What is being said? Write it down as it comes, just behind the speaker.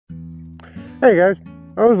Hey guys,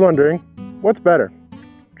 I was wondering, what's better,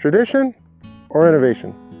 tradition or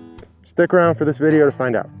innovation? Stick around for this video to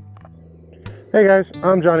find out. Hey guys,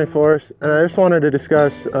 I'm Johnny Flores, and I just wanted to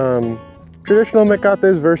discuss traditional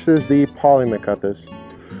Mecates versus the poly Mecates.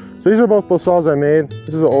 So these are both bosals I made. This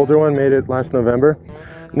is an older one, made it last November.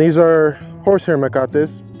 And these are horsehair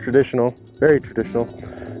Mecates, traditional, very traditional.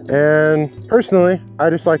 And personally,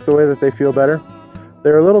 I just like the way that they feel better.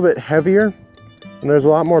 They're a little bit heavier, and there's a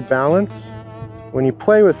lot more balance. When you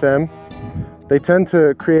play with them, they tend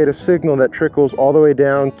to create a signal that trickles all the way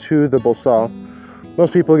down to the bosal.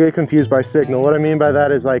 Most people get confused by signal. What I mean by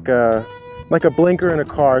that is like a blinker in a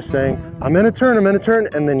car saying, I'm gonna turn,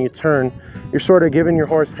 and then you turn. You're sort of giving your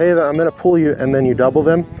horse, hey, I'm gonna pull you, and then you double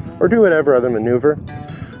them, or do whatever other maneuver.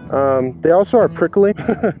 They also are prickly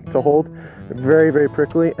to hold, very, very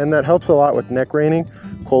prickly, and that helps a lot with neck reining.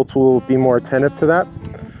 Colts will be more attentive to that.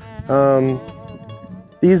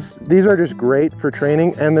 These are just great for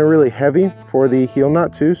training, and they're really heavy for the heel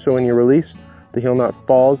knot too, so when you release, the heel knot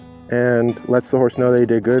falls and lets the horse know they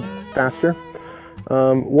did good faster.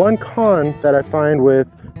 One con that I find with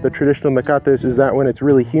the traditional Mecates is that when it's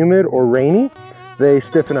really humid or rainy, they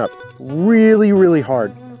stiffen up really, really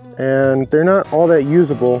hard, and they're not all that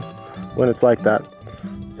usable when it's like that.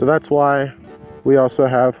 So that's why we also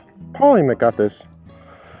have poly Mecates.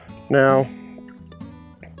 Now,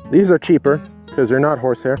 these are cheaper because they're not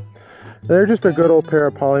horsehair. They're just a good old pair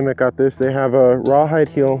of poly Mecates. They have a rawhide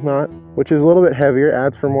heel knot, which is a little bit heavier,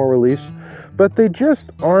 adds for more release, but they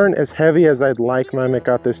just aren't as heavy as I'd like my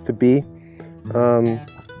Mecates to be. And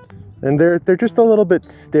they're just a little bit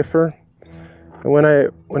stiffer. And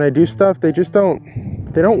when I do stuff, they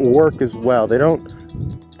don't work as well. They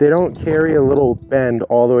don't carry a little bend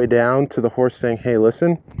all the way down to the horse saying, hey,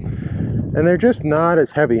 listen. And they're just not as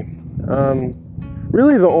heavy.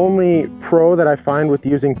 Really, the only pro that I find with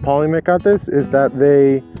using poly Mecates is that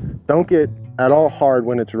they don't get at all hard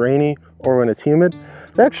when it's rainy or when it's humid.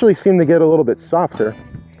 They actually seem to get a little bit softer.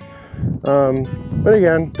 But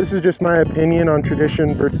again, this is just my opinion on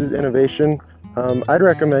tradition versus innovation. I'd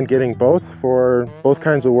recommend getting both for both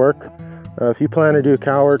kinds of work. If you plan to do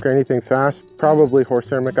cow work or anything fast, probably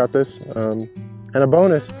horsehair Mecates. And a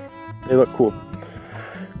bonus, they look cool.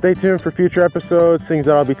 Stay tuned for future episodes, things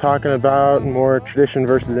that I'll be talking about, and more tradition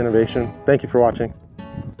versus innovation. Thank you for watching.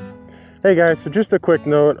 Hey guys, so just a quick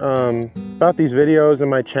note about these videos and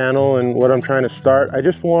my channel and what I'm trying to start. I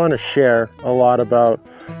just want to share a lot about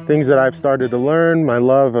things that I've started to learn, my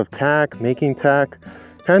love of tack, making tack,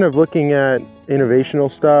 kind of looking at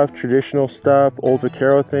innovational stuff, traditional stuff, old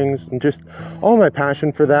vaquero things, and just all my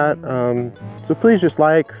passion for that. So please just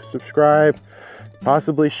like, subscribe,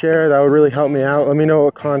 possibly share. That would really help me out. Let me know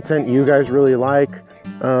what content you guys really like.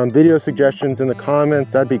 Video suggestions in the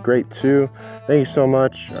comments, that'd be great too. Thank you so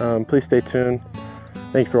much. Please stay tuned.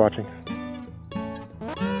 Thank you for watching.